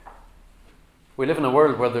We live in a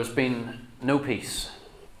world where there's been no peace.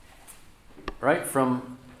 Right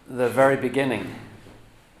from the very beginning,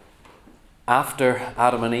 after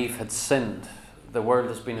Adam and Eve had sinned, the world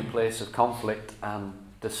has been a place of conflict and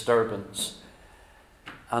disturbance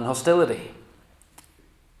and hostility.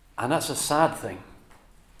 And that's a sad thing.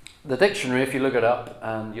 The dictionary, if you look it up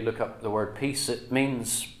and you look up the word peace, it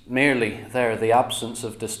means merely there the absence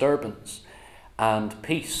of disturbance. And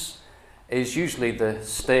peace is usually the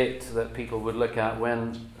state that people would look at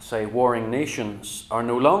when, say, warring nations are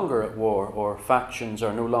no longer at war or factions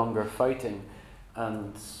are no longer fighting.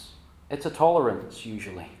 And it's a tolerance,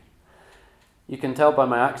 usually. You can tell by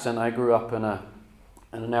my accent I grew up in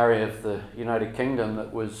an area of the United Kingdom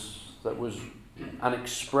that was an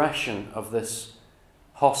expression of this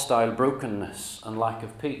hostile brokenness and lack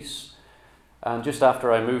of peace. And just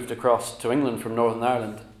after I moved across to England from Northern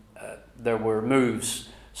Ireland, there were moves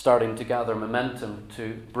starting to gather momentum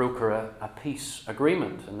to broker a peace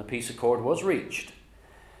agreement, and the peace accord was reached.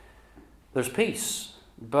 There's peace,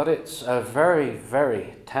 but it's a very,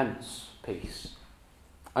 very tense peace.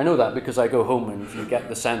 I know that because I go home and you get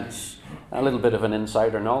the sense, a little bit of an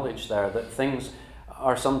insider knowledge there, that things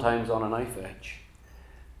are sometimes on a knife edge.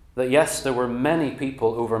 That yes, there were many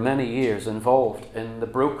people over many years involved in the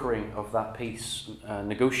brokering of that peace,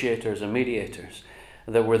 negotiators and mediators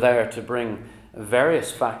that were there to bring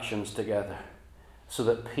various factions together so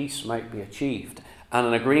that peace might be achieved. And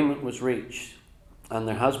an agreement was reached. And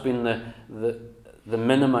there has been the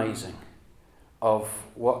minimising of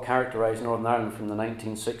what characterised Northern Ireland from the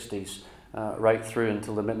 1960s right through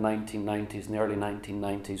until the mid-1990s and the early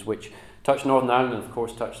 1990s, which touched Northern Ireland and of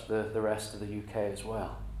course touched the rest of the UK as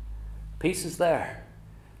well. Peace is there.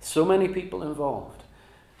 So many people involved.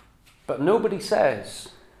 But nobody says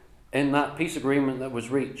in that peace agreement that was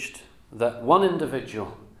reached that one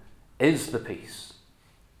individual is the peace.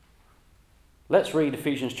 Let's read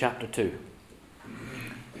Ephesians chapter 2.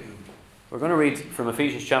 We're going to read from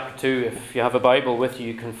Ephesians chapter 2. If you have a Bible with you,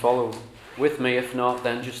 you can follow with me. If not,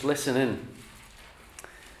 then just listen in.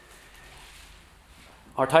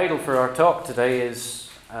 Our title for our talk today is,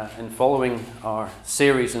 in following our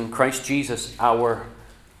series in Christ Jesus, our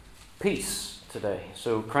peace today.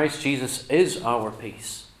 So Christ Jesus is our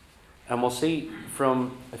peace. And we'll see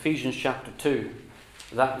from Ephesians chapter 2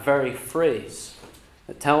 that very phrase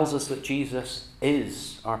that tells us that Jesus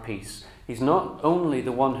is our peace. He's not only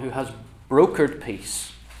the one who has brokered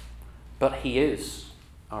peace, but he is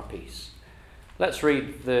our peace. Let's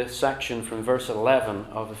read the section from verse 11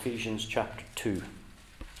 of Ephesians chapter 2.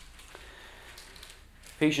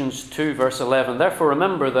 Ephesians 2 verse 11, "Therefore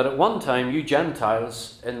remember that at one time you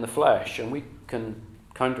Gentiles in the flesh," and we can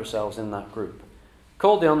count ourselves in that group,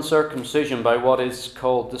 "called the uncircumcision by what is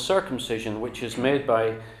called the circumcision, which is made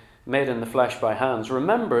in the flesh by hands.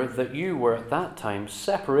 Remember that you were at that time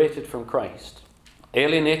separated from Christ,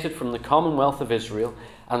 alienated from the commonwealth of Israel,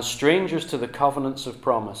 and strangers to the covenants of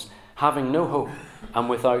promise, having no hope and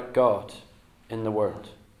without God in the world.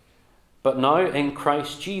 But now in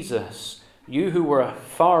Christ Jesus, you who were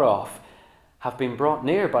far off have been brought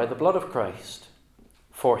near by the blood of Christ,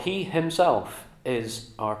 for he himself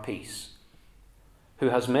is our peace, who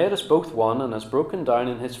has made us both one and has broken down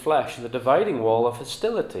in his flesh the dividing wall of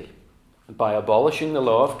hostility, by abolishing the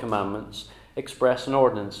law of commandments expressed in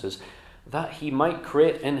ordinances, that he might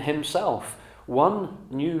create in himself one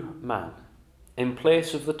new man in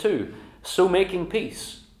place of the two, so making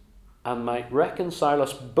peace, and might reconcile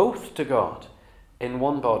us both to God in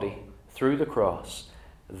one body through the cross,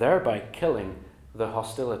 thereby killing the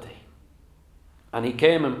hostility. And he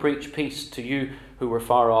came and preached peace to you who were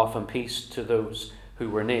far off and peace to those who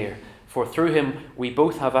were near. For through him we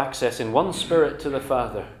both have access in one spirit to the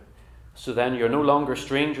Father. So then you're no longer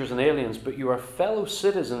strangers and aliens, but you are fellow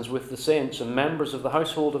citizens with the saints and members of the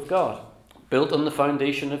household of God, built on the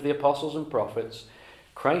foundation of the apostles and prophets,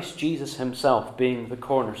 Christ Jesus himself being the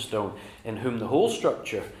cornerstone, in whom the whole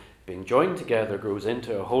structure, being joined together, grows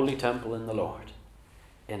into a holy temple in the Lord.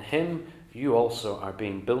 In him you also are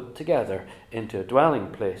being built together into a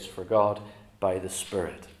dwelling place for God by the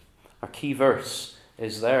Spirit." Our key verse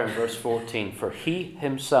is there in verse 14. "For he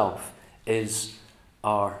himself is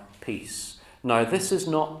our peace." Now this is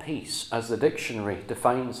not peace as the dictionary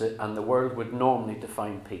defines it and the world would normally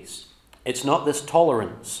define peace. It's not this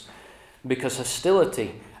tolerance, because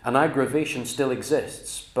hostility and aggravation still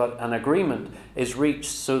exists, but an agreement is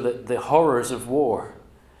reached so that the horrors of war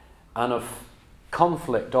and of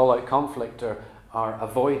conflict, all-out conflict, are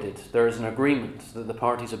avoided. There is an agreement that the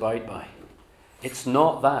parties abide by. It's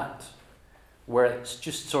not that, where it's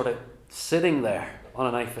just sort of sitting there on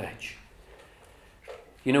a knife edge.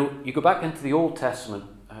 You know, you go back into the Old Testament,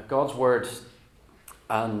 God's word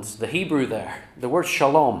And the Hebrew there, the word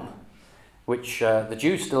shalom, which the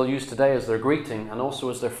Jews still use today as their greeting and also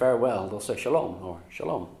as their farewell. They'll say shalom or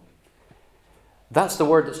shalom. That's the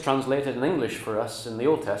word that's translated in English for us in the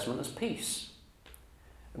Old Testament as peace.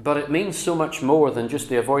 But it means so much more than just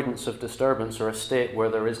the avoidance of disturbance or a state where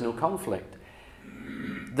there is no conflict.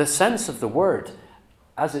 The sense of the word,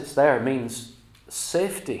 as it's there, means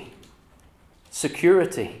safety,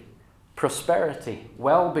 security, prosperity,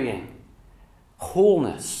 well-being,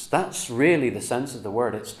 wholeness. That's really the sense of the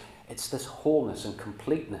word. It's this wholeness and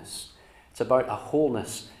completeness. It's about a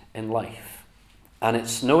wholeness in life. And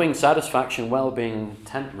it's knowing satisfaction, well-being,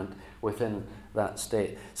 contentment within that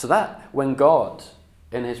state. So that when God,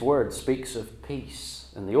 in his word, speaks of peace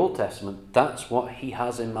in the Old Testament, that's what he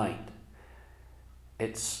has in mind.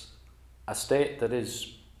 It's a state that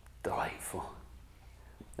is delightful.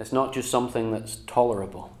 It's not just something that's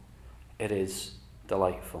tolerable. It is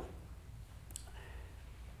delightful.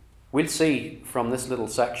 We'll see from this little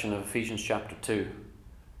section of Ephesians chapter 2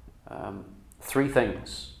 three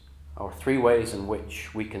things, or three ways in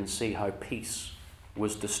which we can see how peace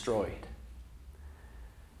was destroyed.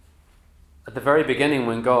 At the very beginning,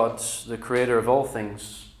 when God, the creator of all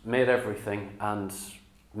things, made everything and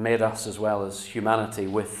made us as well as humanity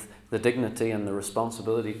with the dignity and the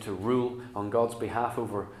responsibility to rule on God's behalf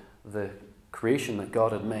over the creation that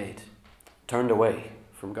God had made, turned away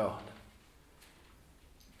from God.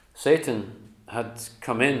 Satan had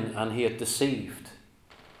come in and he had deceived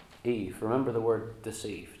Eve. Remember the word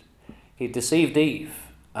deceived. He deceived Eve,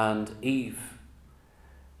 and Eve,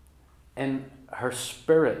 in her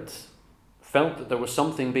spirit, felt that there was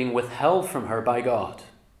something being withheld from her by God.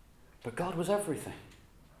 But God was everything.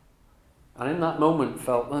 And in that moment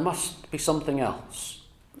felt there must be something else,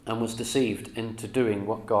 and was deceived into doing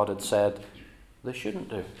what God had said they shouldn't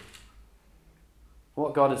do.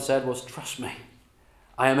 What God had said was, trust me.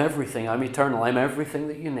 I am everything. I'm eternal. I'm everything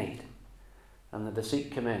that you need. And the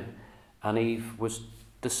deceit came in, and Eve was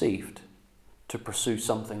deceived to pursue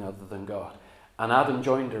something other than God. And Adam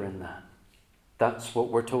joined her in that. That's what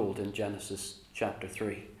we're told in Genesis chapter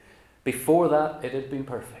 3. Before that, it had been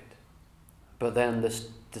perfect. But then this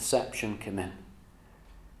deception came in.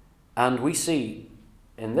 And we see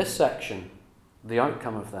in this section the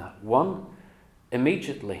outcome of that. One,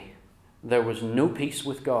 immediately there was no peace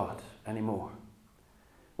with God anymore.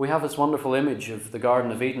 We have this wonderful image of the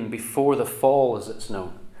Garden of Eden before the fall, as it's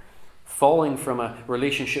known. Falling from a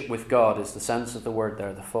relationship with God is the sense of the word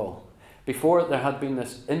there, the fall. Before there had been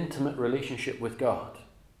this intimate relationship with God.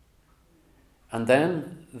 And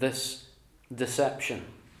then this deception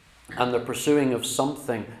and the pursuing of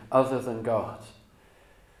something other than God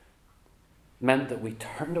meant that we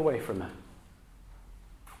turned away from him.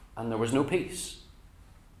 And there was no peace.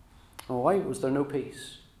 Well, why was there no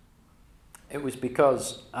peace? It was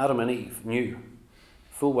because Adam and Eve knew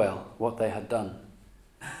full well what they had done.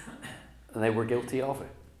 And they were guilty of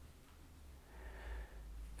it.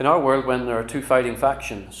 In our world, when there are two fighting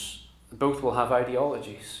factions, both will have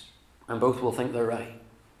ideologies and both will think they're right.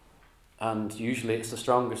 And usually it's the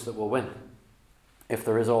strongest that will win if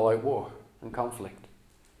there is all-out war and conflict.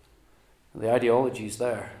 The ideology is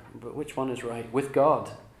there, but which one is right? With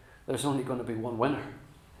God, there's only going to be one winner.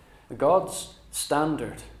 God's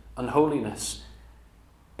standard and holiness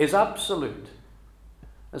is absolute.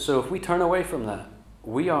 And so if we turn away from that,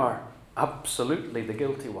 we are absolutely the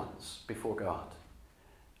guilty ones before God.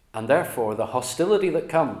 And therefore, the hostility that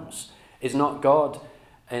comes is not God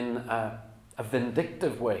in a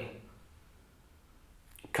vindictive way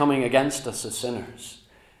coming against us as sinners.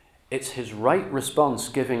 It's his right response,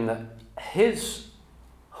 giving that his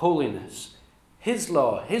holiness, his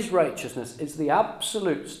law, his righteousness is the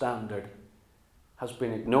absolute standard, has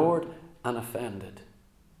been ignored and offended.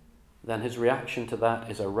 Then his reaction to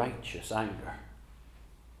that is a righteous anger,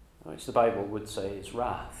 which the Bible would say is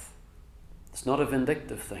wrath. It's not a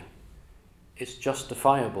vindictive thing. It's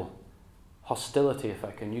justifiable hostility, if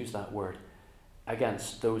I can use that word,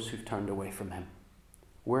 against those who've turned away from him.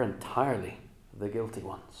 We're entirely the guilty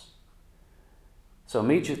ones. So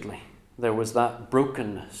immediately there was that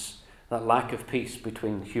brokenness, that lack of peace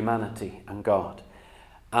between humanity and God.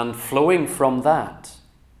 And flowing from that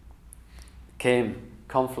came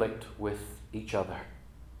conflict with each other.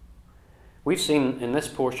 We've seen in this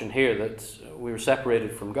portion here that we were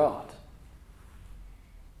separated from God.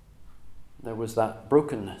 There was that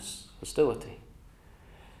brokenness, hostility.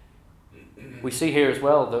 We see here as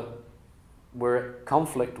well that we're at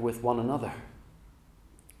conflict with one another.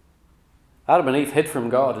 Adam and Eve hid from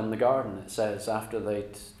God in the garden, it says, after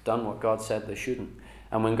they'd done what God said they shouldn't.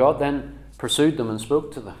 And when God then pursued them and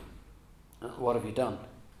spoke to them, what have you done?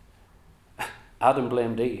 Adam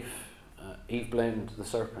blamed Eve. Eve blamed the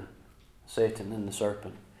serpent, Satan and the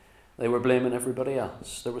serpent. They were blaming everybody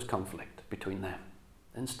else. There was conflict between them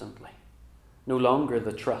instantly. No longer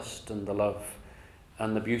the trust and the love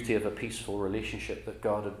and the beauty of a peaceful relationship that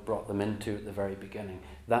God had brought them into at the very beginning.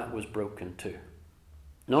 That was broken too.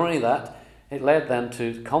 Not only that, it led then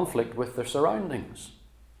to conflict with their surroundings.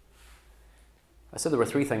 I said there were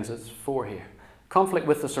 3 things, there's 4 here. Conflict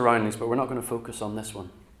with the surroundings, but we're not going to focus on this one.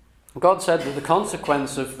 God said that the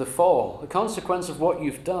consequence of the fall, the consequence of what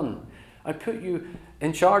you've done, I put you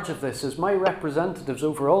in charge of this as my representatives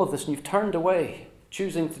over all of this, and you've turned away,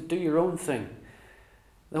 choosing to do your own thing.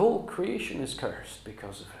 The whole creation is cursed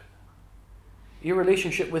because of it. Your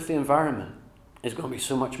relationship with the environment is going to be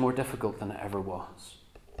so much more difficult than it ever was.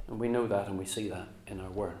 And we know that and we see that in our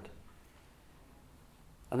word.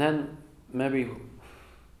 And then maybe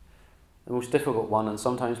the most difficult one, and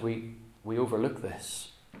sometimes we overlook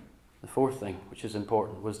this, the 4th thing, which is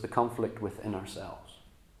important, was the conflict within ourselves.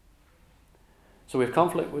 So we have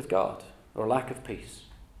conflict with God, or lack of peace.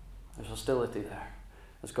 There's hostility there.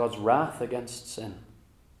 There's God's wrath against sin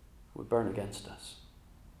would burn against us.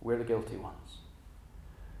 We're the guilty ones.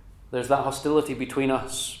 There's that hostility between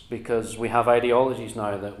us because we have ideologies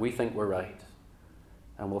now that we think we're right,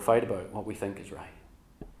 and we'll fight about what we think is right.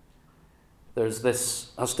 There's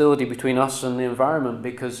this hostility between us and the environment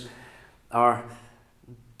because our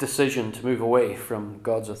decision to move away from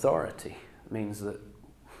God's authority means that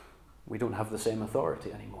we don't have the same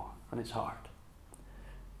authority anymore, and it's hard.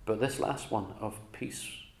 But this last one of peace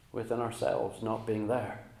within ourselves not being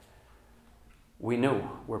there, we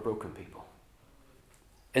know we're broken people.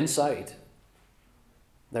 Inside,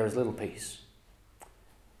 there is little peace.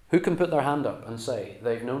 Who can put their hand up and say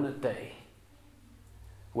they've known a day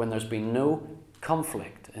when there's been no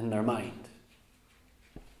conflict in their mind,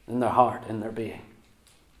 in their heart, in their being,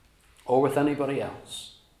 or with anybody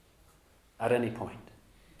else at any point?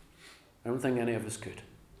 I don't think any of us could.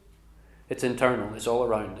 It's internal, it's all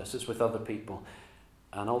around us, it's with other people,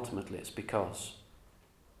 and ultimately it's because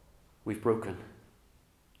we've broken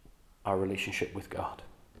our relationship with God.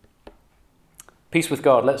 Peace with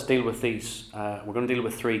God, let's deal with these. We're going to deal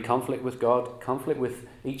with 3. Conflict with God, conflict with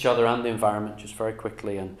each other and the environment, just very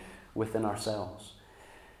quickly, and within ourselves.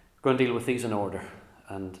 We're going to deal with these in order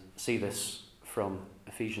and see this from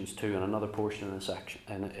Ephesians 2 and another portion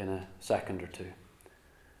in a second or two.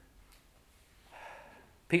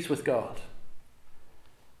 Peace with God.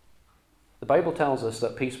 The Bible tells us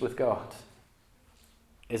that peace with God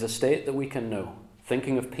is a state that we can know,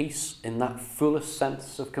 thinking of peace in that fullest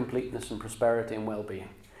sense of completeness and prosperity and well-being.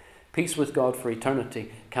 Peace with God for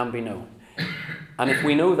eternity can be known. And if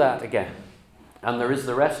we know that again, and there is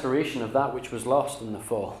the restoration of that which was lost in the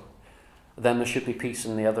fall, then there should be peace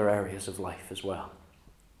in the other areas of life as well.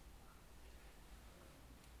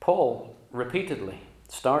 Paul repeatedly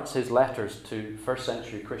starts his letters to first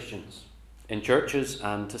century Christians in churches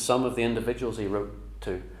and to some of the individuals he wrote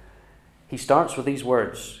to. He starts with these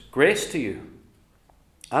words: grace to you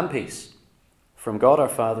and peace from God our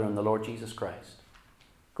Father and the Lord Jesus Christ.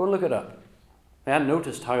 Go and look it up. I hadn't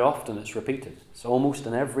noticed how often it's repeated. It's almost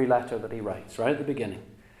in every letter that he writes, right at the beginning,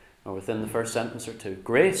 or within the first sentence or two.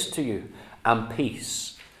 Grace to you and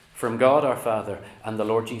peace from God our Father and the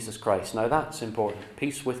Lord Jesus Christ. Now that's important.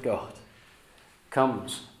 Peace with God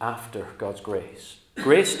comes after God's grace.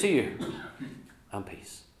 Grace to you and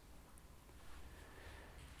peace.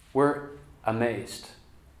 We're amazed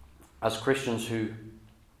as Christians who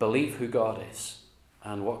believe who God is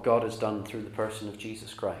and what God has done through the person of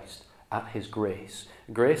Jesus Christ at his grace.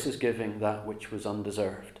 Grace is giving that which was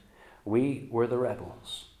undeserved. We were the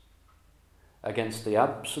rebels against the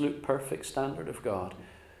absolute perfect standard of God,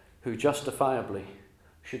 who justifiably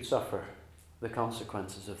should suffer the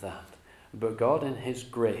consequences of that. But God in his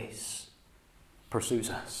grace pursues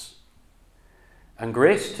us. And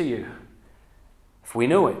grace to you, if we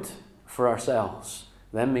know it for ourselves,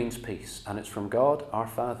 then means peace. And it's from God our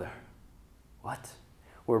Father. What?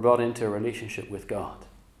 We're brought into a relationship with God.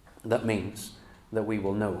 That means that we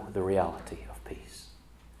will know the reality of peace.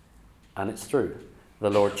 And it's through the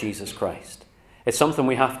Lord Jesus Christ. It's something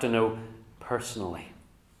we have to know personally.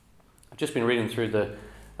 I've just been reading through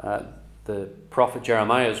the prophet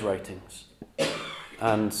Jeremiah's writings.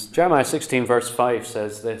 And Jeremiah 16 verse 5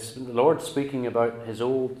 says this: the Lord speaking about his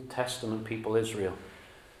Old Testament people Israel,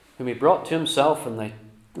 whom he brought to himself, and they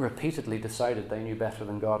repeatedly decided they knew better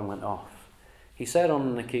than God and went off. He said on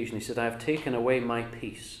an occasion, he said, I have taken away my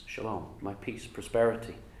peace, shalom, my peace,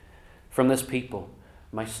 prosperity, from this people,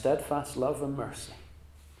 my steadfast love and mercy.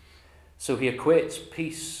 So he equates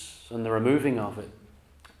peace and the removing of it.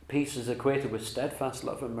 Peace is equated with steadfast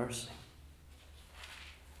love and mercy.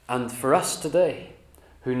 And for us today,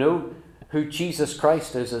 who know who Jesus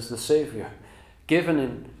Christ is as the Saviour, given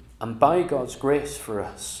in and by God's grace for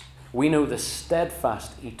us, we know the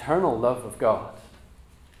steadfast, eternal love of God.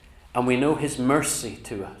 And we know his mercy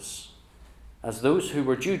to us as those who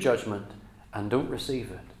were due judgment and don't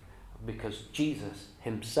receive it, because Jesus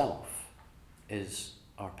himself is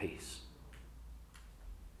our peace.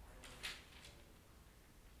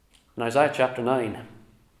 In Isaiah chapter 9,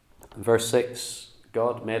 verse 6,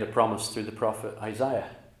 God made a promise through the prophet Isaiah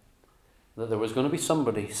that there was going to be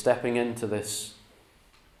somebody stepping into this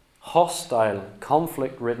hostile,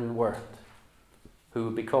 conflict-ridden world who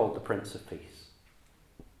would be called the Prince of Peace.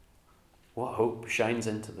 What hope shines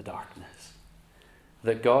into the darkness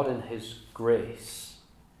that God in his grace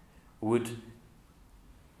would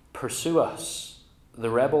pursue us, the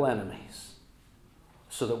rebel enemies,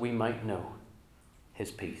 so that we might know his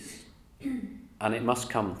peace. And it must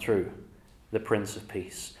come through the Prince of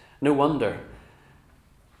Peace. No wonder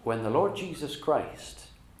when the Lord Jesus Christ,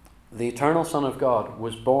 the eternal Son of God,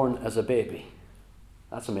 was born as a baby.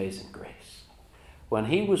 That's amazing grace. When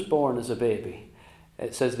he was born as a baby,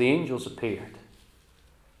 it says the angels appeared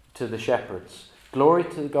to the shepherds. Glory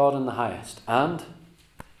to God in the highest, and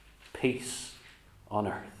peace on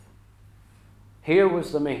earth. Here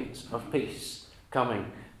was the means of peace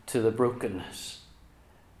coming to the brokenness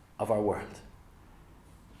of our world.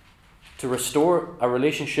 To restore a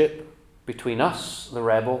relationship between us, the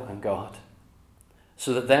rebel, and God,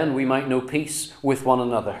 so that then we might know peace with one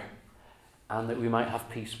another, and that we might have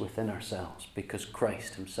peace within ourselves, because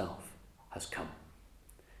Christ himself has come.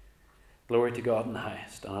 Glory to God in the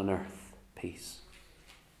highest, and on earth peace.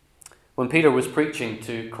 When Peter was preaching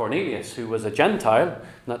to Cornelius, who was a Gentile, and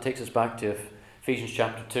that takes us back to Ephesians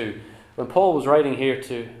chapter 2, when Paul was writing here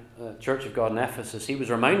to the Church of God in Ephesus, he was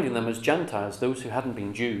reminding them as Gentiles, those who hadn't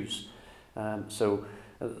been Jews. So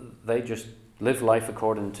they just lived life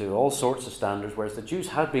according to all sorts of standards, whereas the Jews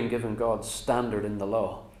had been given God's standard in the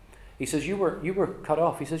law. He says, you were cut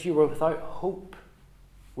off. He says, you were without hope,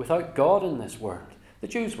 without God in this world. The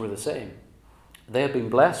Jews were the same. They had been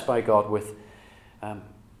blessed by God with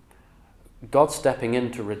God stepping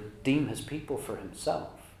in to redeem his people for himself.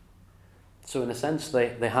 So in a sense,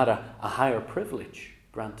 they had a higher privilege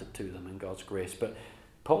granted to them in God's grace. But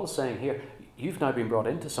Paul's saying here, you've now been brought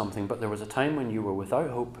into something, but there was a time when you were without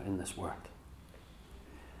hope in this world.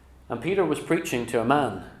 And Peter was preaching to a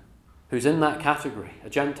man who's in that category, a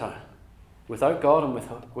Gentile, without God and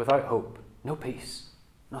without hope, no peace,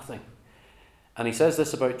 nothing. And he says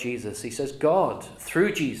this about Jesus. He says, God,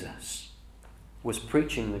 through Jesus, was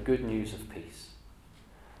preaching the good news of peace.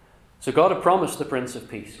 So God had promised the Prince of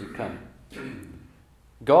Peace would come.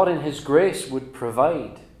 God in his grace would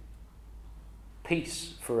provide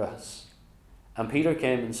peace for us. And Peter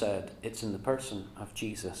came and said, it's in the person of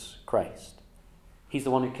Jesus Christ. He's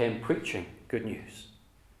the one who came preaching good news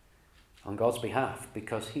on God's behalf,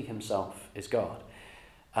 because he himself is God.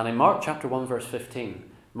 And in Mark chapter 1 verse 15,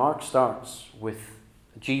 Mark starts with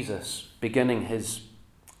Jesus beginning his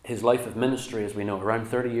life of ministry, as we know, around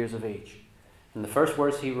 30 years of age. And the first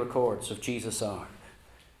words he records of Jesus are,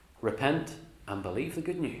 repent and believe the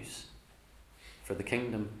good news, for the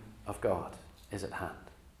kingdom of God is at hand.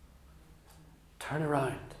 Turn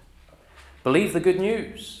around. Believe the good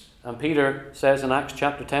news. And Peter says in Acts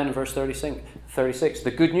chapter 10 and verse 36,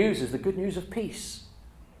 the good news is the good news of peace.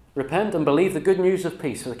 Repent and believe the good news of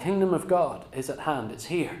peace, for the kingdom of God is at hand. It's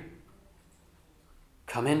here.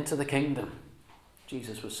 Come into the kingdom,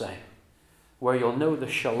 Jesus was saying, where you'll know the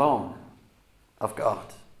shalom of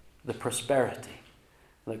God, the prosperity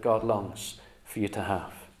that God longs for you to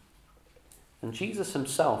have. And Jesus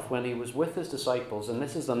himself, when he was with his disciples, and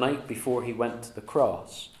this is the night before he went to the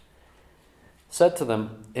cross, said to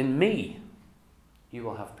them, in me you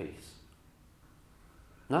will have peace.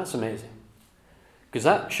 And that's amazing, because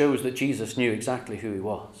that shows that Jesus knew exactly who he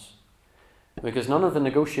was. Because none of the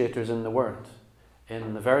negotiators in the world,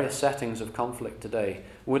 in the various settings of conflict today,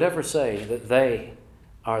 would ever say that they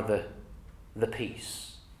are the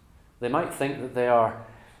peace. They might think that they are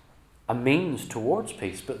a means towards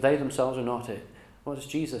peace, but they themselves are not it. What does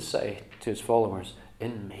Jesus say to his followers?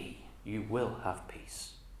 In me you will have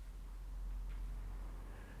peace.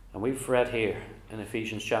 And we've read here in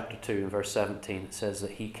Ephesians chapter 2 and verse 17, it says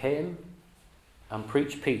that he came and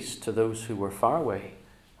preached peace to those who were far away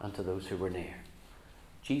and to those who were near.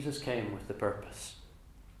 Jesus came with the purpose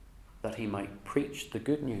that he might preach the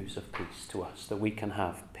good news of peace to us, that we can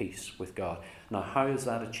have peace with God. Now, how is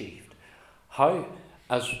that achieved? How,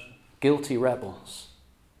 as guilty rebels,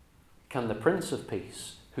 can the Prince of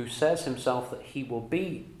Peace, who says himself that he will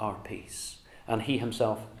be our peace, and he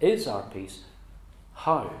himself is our peace,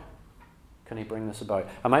 How can he bring this about?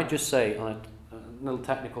 I might just say on a little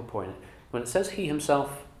technical point, when it says he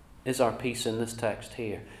himself is our peace in this text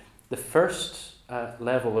here, the first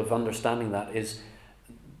level of understanding that is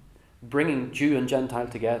bringing Jew and Gentile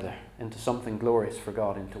together into something glorious for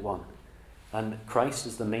God, into one. And Christ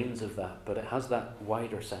is the means of that, but it has that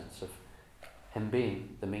wider sense of him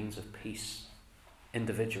being the means of peace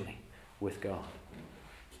individually with God.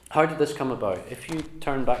 How did this come about? If you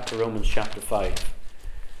turn back to Romans chapter 5,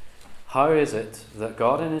 how is it that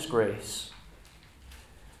God in his grace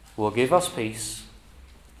will give us peace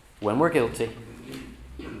when we're guilty,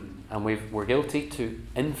 and we're guilty to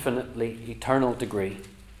infinitely eternal degree?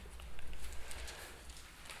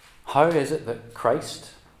 How is it that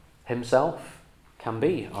Christ himself can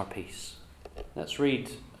be our peace? Let's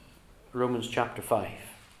read Romans chapter 5,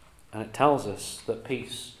 and it tells us that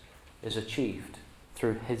peace is achieved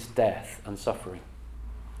through his death and suffering.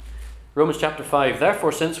 Romans chapter 5,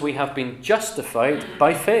 therefore, since we have been justified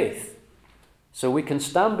by faith, so we can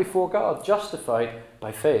stand before God, justified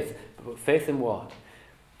by faith. But faith in what?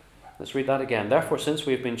 Let's read that again. Therefore, since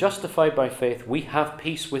we have been justified by faith, we have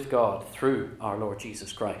peace with God through our Lord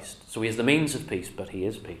Jesus Christ. So he is the means of peace, but he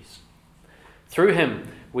is peace. Through him,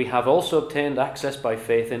 we have also obtained access by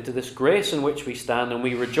faith into this grace in which we stand, and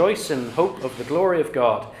we rejoice in hope of the glory of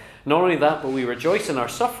God. Not only that, but we rejoice in our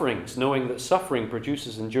sufferings, knowing that suffering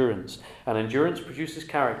produces endurance, and endurance produces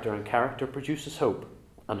character, and character produces hope.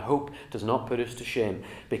 And hope does not put us to shame,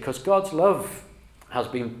 because God's love has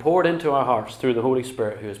been poured into our hearts through the Holy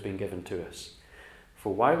Spirit who has been given to us.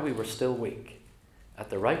 For while we were still weak, at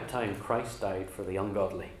the right time Christ died for the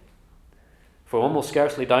ungodly. For one will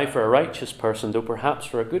scarcely die for a righteous person, though perhaps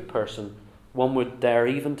for a good person one would dare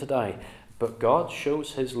even to die. But God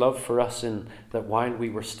shows his love for us in that while we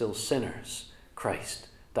were still sinners, Christ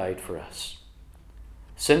died for us.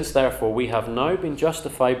 Since therefore we have now been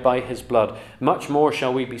justified by his blood, much more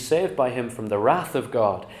shall we be saved by him from the wrath of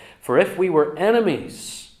God. For if while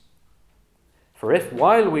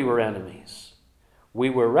we were enemies, we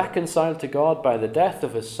were reconciled to God by the death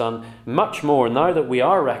of his Son, much more, now that we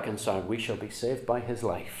are reconciled, we shall be saved by his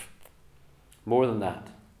life. More than that,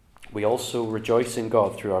 we also rejoice in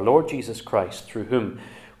God through our Lord Jesus Christ, through whom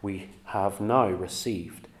we have now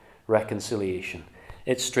received reconciliation.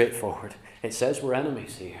 It's straightforward. It says we're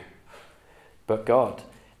enemies here. But God,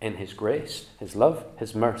 in his grace, his love,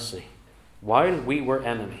 his mercy, while we were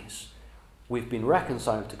enemies, we've been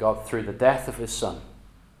reconciled to God through the death of his Son.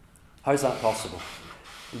 How's that possible?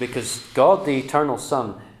 Because God, the eternal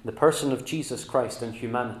Son, the person of Jesus Christ in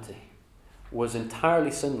humanity, was entirely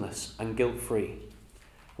sinless and guilt-free,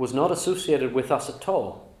 was not associated with us at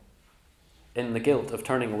all in the guilt of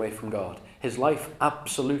turning away from God. His life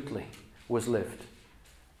absolutely was lived,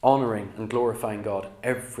 honouring and glorifying God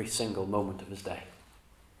every single moment of his day.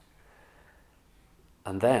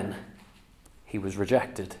 And then he was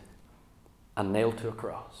rejected and nailed to a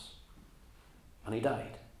cross. And he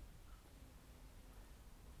died.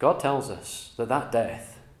 God tells us that that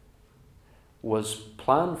death was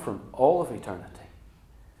planned from all of eternity.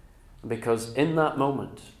 Because in that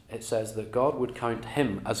moment, it says that God would count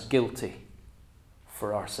him as guilty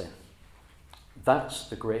for our sin. That's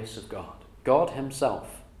the grace of God. God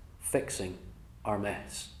himself fixing our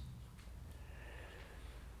mess.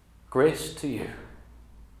 Grace to you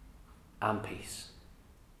and peace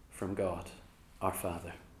from God, our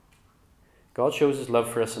Father. God shows his love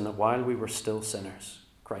for us in that while we were still sinners,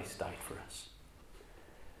 Christ died for us.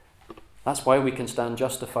 That's why we can stand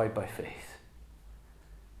justified by faith.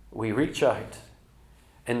 We reach out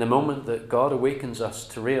in the moment that God awakens us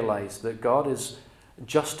to realize that God is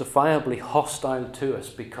justifiably hostile to us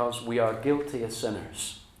because we are guilty as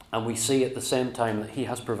sinners. And we see at the same time that he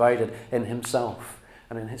has provided in himself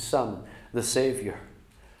and in his Son, the Saviour,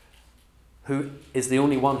 who is the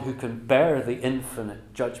only one who can bear the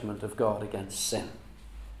infinite judgment of God against sin.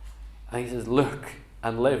 And he says, look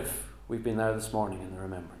and live. We've been there this morning in the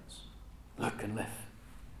remembrance. Look and live.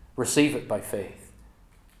 Receive it by faith.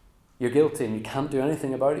 You're guilty and you can't do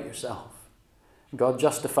anything about it yourself. God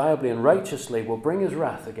justifiably and righteously will bring his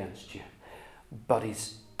wrath against you. But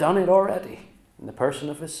he's done it already in the person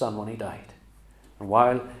of his Son when he died. And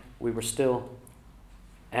while we were still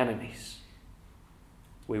enemies,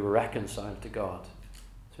 we were reconciled to God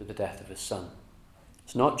through the death of his Son.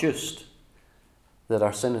 It's not just that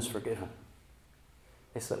our sin is forgiven.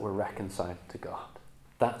 It's that we're reconciled to God.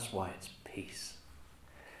 That's why it's peace.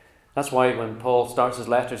 That's why when Paul starts his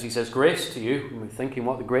letters, he says, grace to you. And we're thinking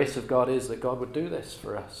what the grace of God is, that God would do this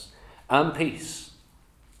for us. And peace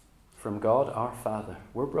from God our Father.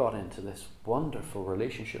 We're brought into this wonderful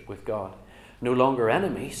relationship with God. No longer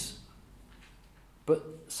enemies, but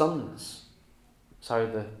sons. That's how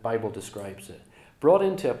the Bible describes it. Brought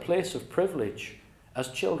into a place of privilege as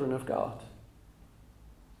children of God.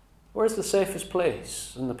 Where's the safest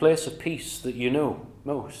place and the place of peace that you know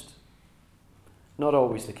most? Not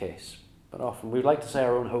always the case, but often. We'd like to say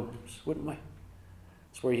our own homes, wouldn't we?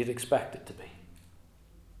 It's where you'd expect it to be.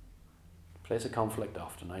 Place of conflict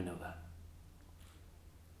often, I know that.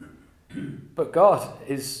 But God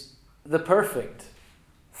is the perfect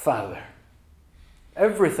Father.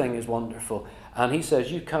 Everything is wonderful. And he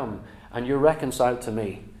says, you come and you're reconciled to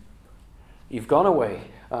me. You've gone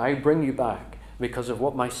away, and I bring you back because of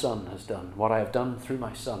what my Son has done, what I have done through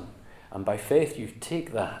my Son. And by faith you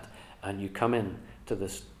take that and you come in to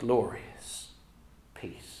this glorious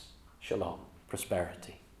peace, shalom,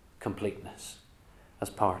 prosperity, completeness as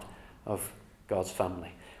part of God's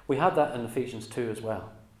family. We had that in Ephesians 2 as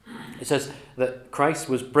well. It says that Christ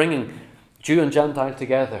was bringing Jew and Gentile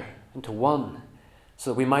together into one so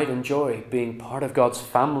that we might enjoy being part of God's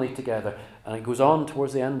family together. And it goes on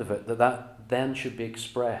towards the end of it that then should be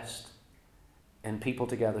expressed in people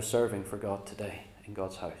together serving for God today in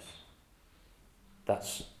God's house.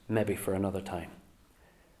 That's maybe for another time.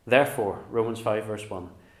 Therefore, Romans 5 verse 1,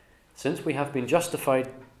 since we have been justified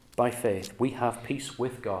by faith, we have peace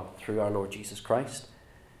with God through our Lord Jesus Christ.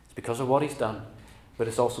 It's because of what he's done, but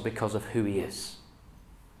it's also because of who he is.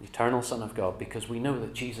 The eternal Son of God, because we know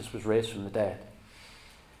that Jesus was raised from the dead.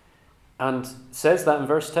 And says that in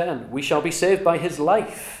verse 10, we shall be saved by his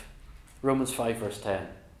life. Romans 5 verse 10.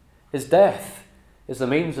 His death is the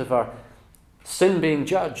means of our sin being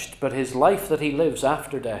judged, but his life that he lives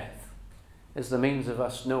after death is the means of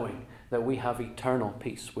us knowing that we have eternal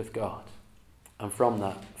peace with God. And from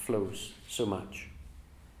that flows so much.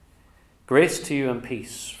 Grace to you and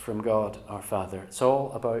peace from God our Father. It's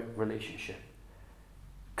all about relationship.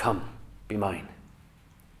 Come, be mine.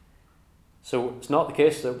 So it's not the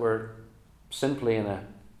case that we're simply in a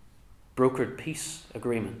brokered peace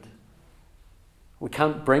agreement. We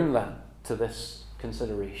can't bring that to this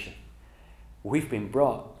consideration. We've been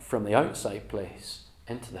brought from the outside place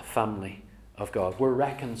into the family of God. We're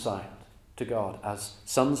reconciled to God as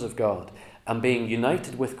sons of God, and being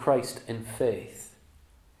united with Christ in faith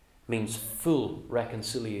means full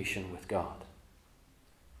reconciliation with God.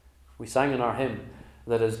 We sang in our hymn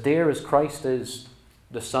that as dear as Christ is,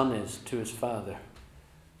 the Son is to his Father,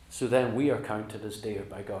 so then we are counted as dear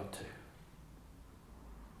by God too.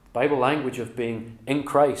 The Bible language of being in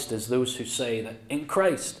Christ is those who say that in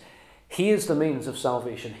Christ, he is the means of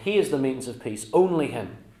salvation. He is the means of peace. Only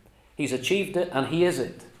him. He's achieved it and he is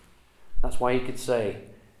it. That's why he could say,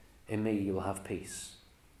 in me you will have peace.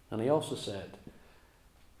 And he also said,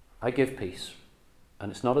 I give peace,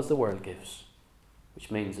 and it's not as the world gives,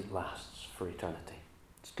 which means it lasts for eternity.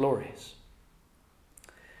 It's glorious.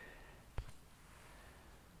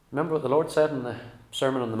 Remember what the Lord said in the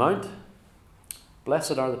Sermon on the Mount?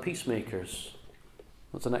 Blessed are the peacemakers.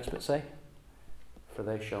 What's the next bit say? For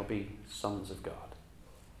they shall be sons of God.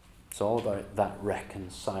 It's all about that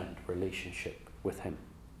reconciled relationship with him.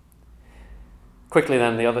 Quickly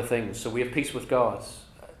then, the other things. So we have peace with God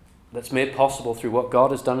that's made possible through what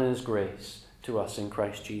God has done in his grace to us in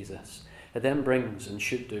Christ Jesus. It then brings, and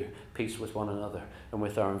should do, peace with one another and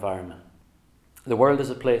with our environment. The world is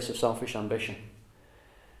a place of selfish ambition.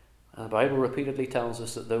 And the Bible repeatedly tells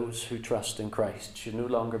us that those who trust in Christ should no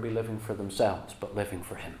longer be living for themselves, but living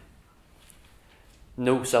for him.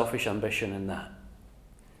 No selfish ambition in that.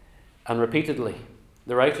 And repeatedly,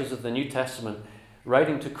 the writers of the New Testament,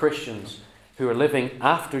 writing to Christians who are living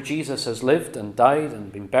after Jesus has lived and died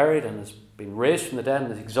and been buried and has been raised from the dead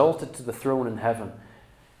and is exalted to the throne in heaven,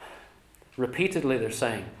 repeatedly they're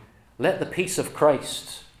saying, let the peace of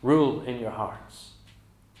Christ rule in your hearts.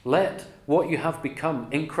 Let what you have become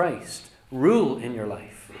in Christ rule in your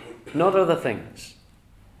life, not other things.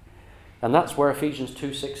 And that's where Ephesians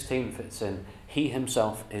 2:16 fits in. He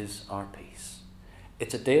himself is our peace.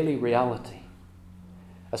 It's a daily reality.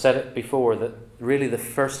 I said it before that really the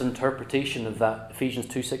first interpretation of that Ephesians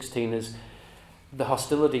 2:16 is the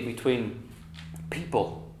hostility between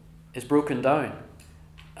people is broken down,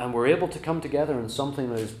 and we're able to come together in something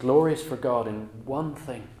that is glorious for God, in one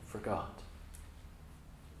thing for God.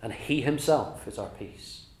 And he himself is our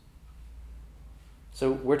peace.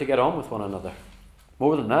 So we're to get on with one another.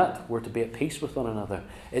 More than that, we're to be at peace with one another.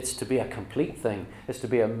 It's to be a complete thing. It's to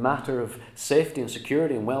be a matter of safety and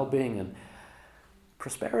security and well-being and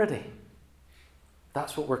prosperity.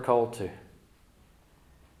 That's what we're called to.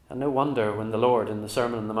 And no wonder when the Lord, in the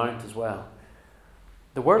Sermon on the Mount as well,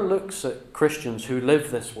 the world looks at Christians who live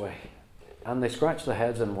this way and they scratch their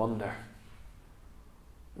heads and wonder.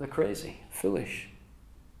 They're crazy, foolish.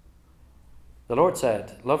 The Lord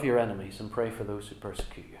said, love your enemies and pray for those who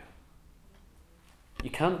persecute you. You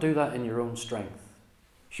can't do that in your own strength.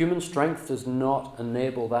 Human strength does not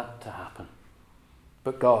enable that to happen.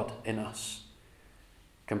 But God in us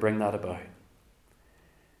can bring that about.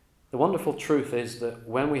 The wonderful truth is that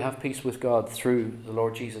when we have peace with God through the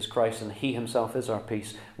Lord Jesus Christ, and He Himself is our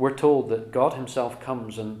peace, we're told that God Himself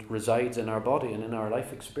comes and resides in our body and in our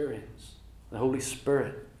life experience. The Holy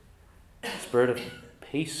Spirit, the Spirit of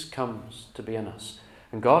peace, comes to be in us.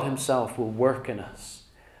 And God Himself will work in us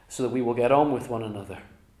so that we will get on with one another.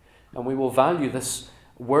 And we will value this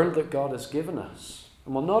world that God has given us,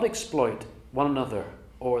 and will not exploit one another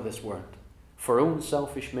or this world for own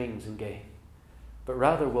selfish means and gain, but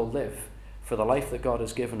rather will live for the life that God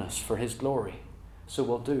has given us for His glory. So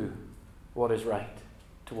we'll do what is right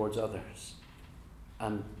towards others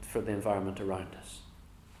and for the environment around us.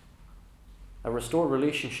 A restored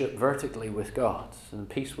relationship vertically with God and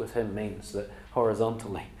peace with Him means that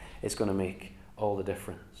horizontally it's going to make all the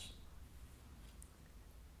difference.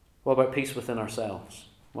 What about peace within ourselves?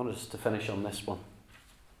 I want us to finish on this one.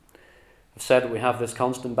 I've said we have this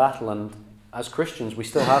constant battle, and as Christians we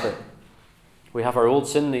still have it. We have our old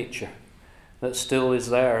sin nature that still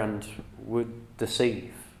is there and would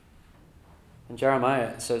deceive. In Jeremiah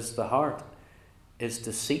it says the heart is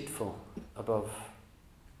deceitful above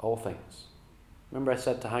all things. Remember I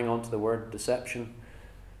said to hang on to the word deception?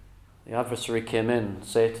 The adversary came in,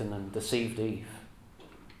 Satan, and deceived Eve.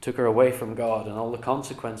 Took her away from God, and all the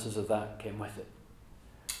consequences of that came with it.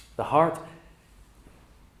 The heart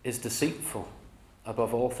is deceitful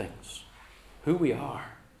above all things. Who we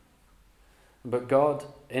are. But God,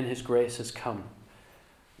 in His grace, has come.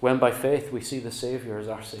 When by faith we see the Saviour as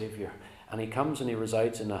our Saviour, and He comes and He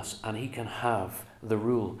resides in us, and He can have the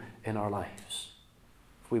rule in our lives,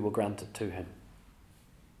 if we will grant it to Him.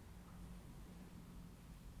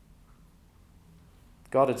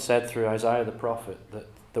 God had said through Isaiah the prophet that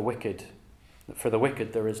for the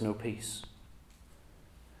wicked there is no peace.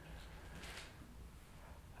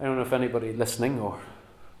 I don't know if anybody listening, or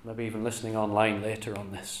maybe even listening online later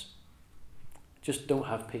on this, just don't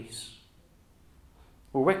have peace.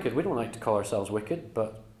 We're wicked. We don't like to call ourselves wicked,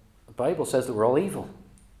 but the Bible says that we're all evil.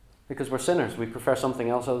 Because we're sinners. We prefer something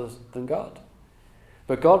else other than God.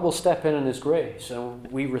 But God will step in His grace,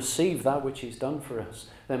 and we receive that which He's done for us.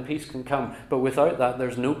 Then peace can come. But without that,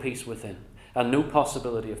 there's no peace within, and no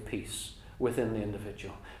possibility of peace within the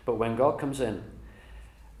individual. But when God comes in,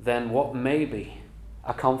 then what may be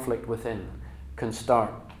a conflict within can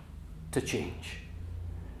start to change.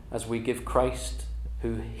 As we give Christ,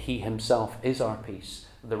 who He Himself is our peace,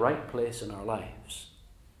 the right place in our lives,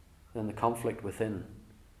 then the conflict within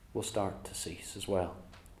will start to cease as well.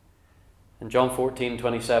 In John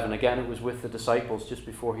 14:27, again it was with the disciples just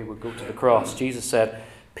before He would go to the cross. Jesus said,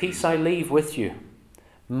 "Peace I leave with you.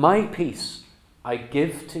 My peace I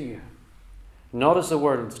give to you. Not as the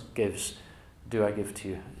world gives, do I give to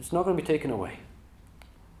you." It's not going to be taken away.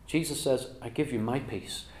 Jesus says, "I give you my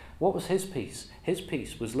peace." What was His peace? His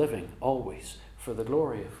peace was living always for the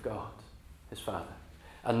glory of God, His Father.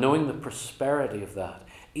 And knowing the prosperity of that,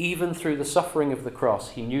 even through the suffering of the cross,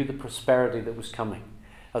 He knew the prosperity that was coming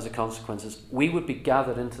as a consequence. We would be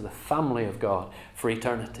gathered into the family of God for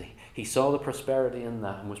eternity. He saw the prosperity in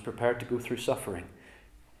that and was prepared to go through suffering.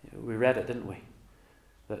 We read it, didn't we?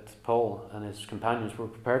 That Paul and his companions were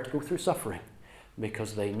prepared to go through suffering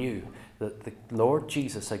because they knew that the Lord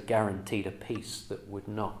Jesus had guaranteed a peace that would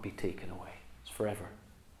not be taken away. It's forever.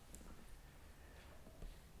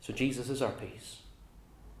 So Jesus is our peace.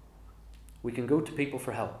 We can go to people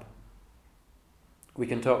for help. We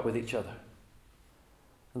can talk with each other.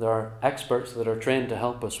 There are experts that are trained to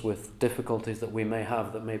help us with difficulties that we may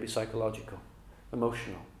have that may be psychological,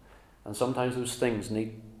 emotional. And sometimes those things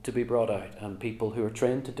need to be brought out, and people who are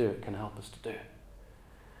trained to do it can help us to do it.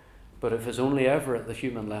 But if it's only ever at the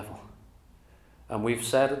human level, and we've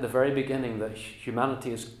said at the very beginning that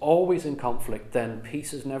humanity is always in conflict, then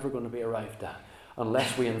peace is never going to be arrived at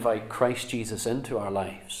unless we invite Christ Jesus into our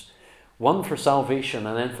lives. One for salvation,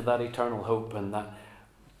 and then for that eternal hope and that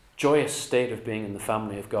joyous state of being in the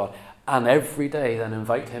family of God. And every day then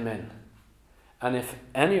invite Him in. And if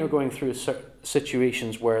any are going through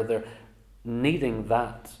situations where they're needing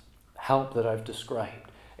that help that I've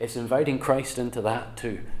described, it's inviting Christ into that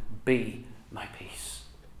too. Be my peace.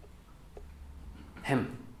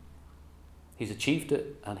 Him. He's achieved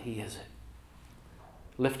it and He is it.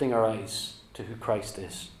 Lifting our eyes to who Christ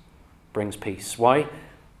is brings peace. Why?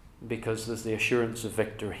 Because there's the assurance of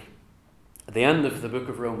victory. At the end of the book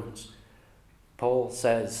of Romans, Paul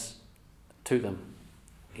says to them,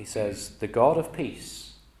 he says, "The God of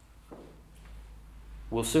peace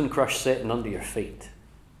will soon crush Satan under your feet.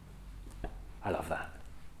 I love that.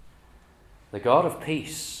 The God of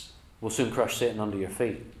peace will soon crush Satan under your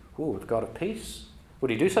feet. Oh, the God of peace?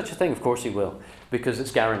 Would he do such a thing? Of course he will, because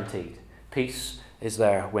it's guaranteed. Peace is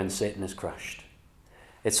there when Satan is crushed.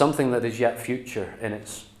 It's something that is yet future in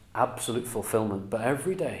its absolute fulfillment, but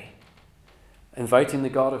every day, inviting the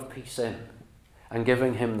God of peace in and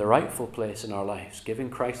giving him the rightful place in our lives, giving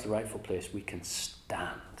Christ the rightful place, we can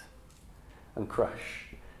stand and crush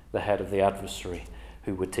the head of the adversary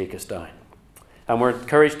who would take us down. And we're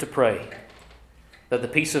encouraged to pray that the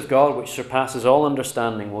peace of God, which surpasses all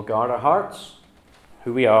understanding, will guard our hearts,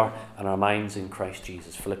 who we are, and our minds in Christ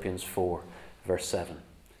Jesus. Philippians 4, verse 7.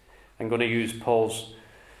 I'm going to use Paul's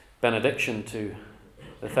benediction to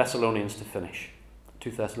the Thessalonians to finish.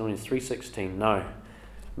 2 Thessalonians 3:16. Now,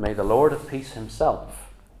 may the Lord of peace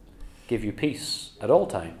himself give you peace at all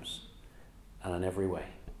times and in every way.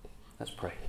 Let's pray.